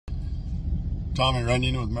Tommy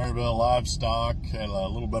Runyon with Maryville Livestock. Had a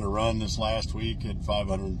little bit of run this last week, had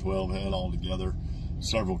 512 head altogether,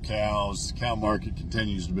 several cows. The cow market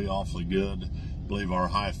continues to be awfully good. I believe our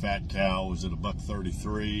high fat cow was at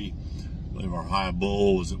 $1.33. I believe our high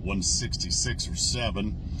bull was at 166 or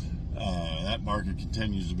 7. That market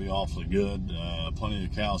continues to be awfully good. Plenty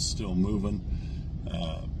of cows still moving.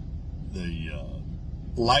 The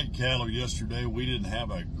light cattle yesterday, we didn't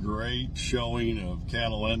have a great showing of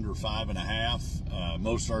cattle under 5.5.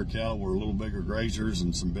 Most of our cattle were a little bigger grazers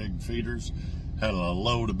and some big feeders. Had a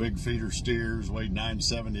load of big feeder steers, weighed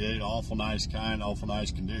 978, awful nice kind, awful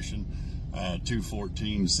nice condition,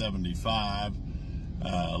 214.75.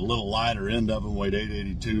 A little lighter end of them, weighed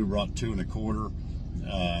 882, brought 2 1/4.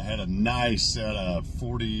 Had a nice set of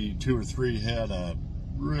 42 or 3 head of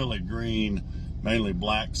really green, mainly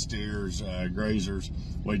black steers, grazers,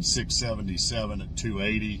 weighed 677 at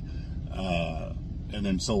 280, and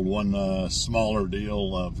then sold one smaller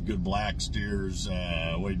deal of good black steers,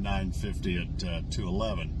 weighed 950 at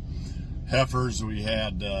 211. Heifers, we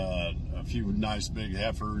had a few nice big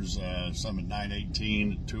heifers, some at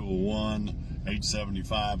 918 at 201,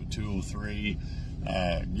 875 at 203.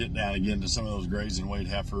 Get down again to some of those grazing weight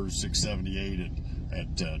heifers, 678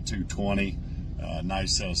 at 220.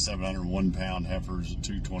 Nice set of 701 pound heifers at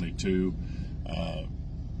 222.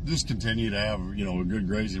 Just continue to have, a good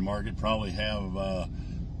grazing market. Probably have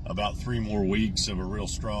about 3 more weeks of a real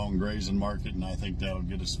strong grazing market, and I think that'll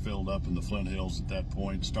get us filled up in the Flint Hills at that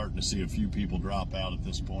point. Starting to see a few people drop out at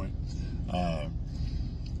this point.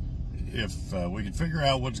 If we can figure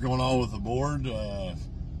out what's going on with the board,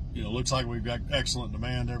 looks like we've got excellent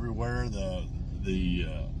demand everywhere. The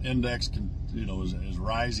index is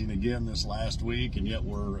rising again this last week, and yet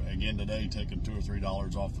we're again today taking $2 or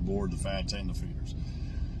 $3 off the board, the fats and the feeders.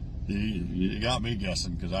 You got me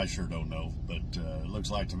guessing, because I sure don't know, but it looks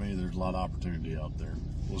like to me there's a lot of opportunity out there.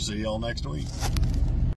 We'll see y'all next week.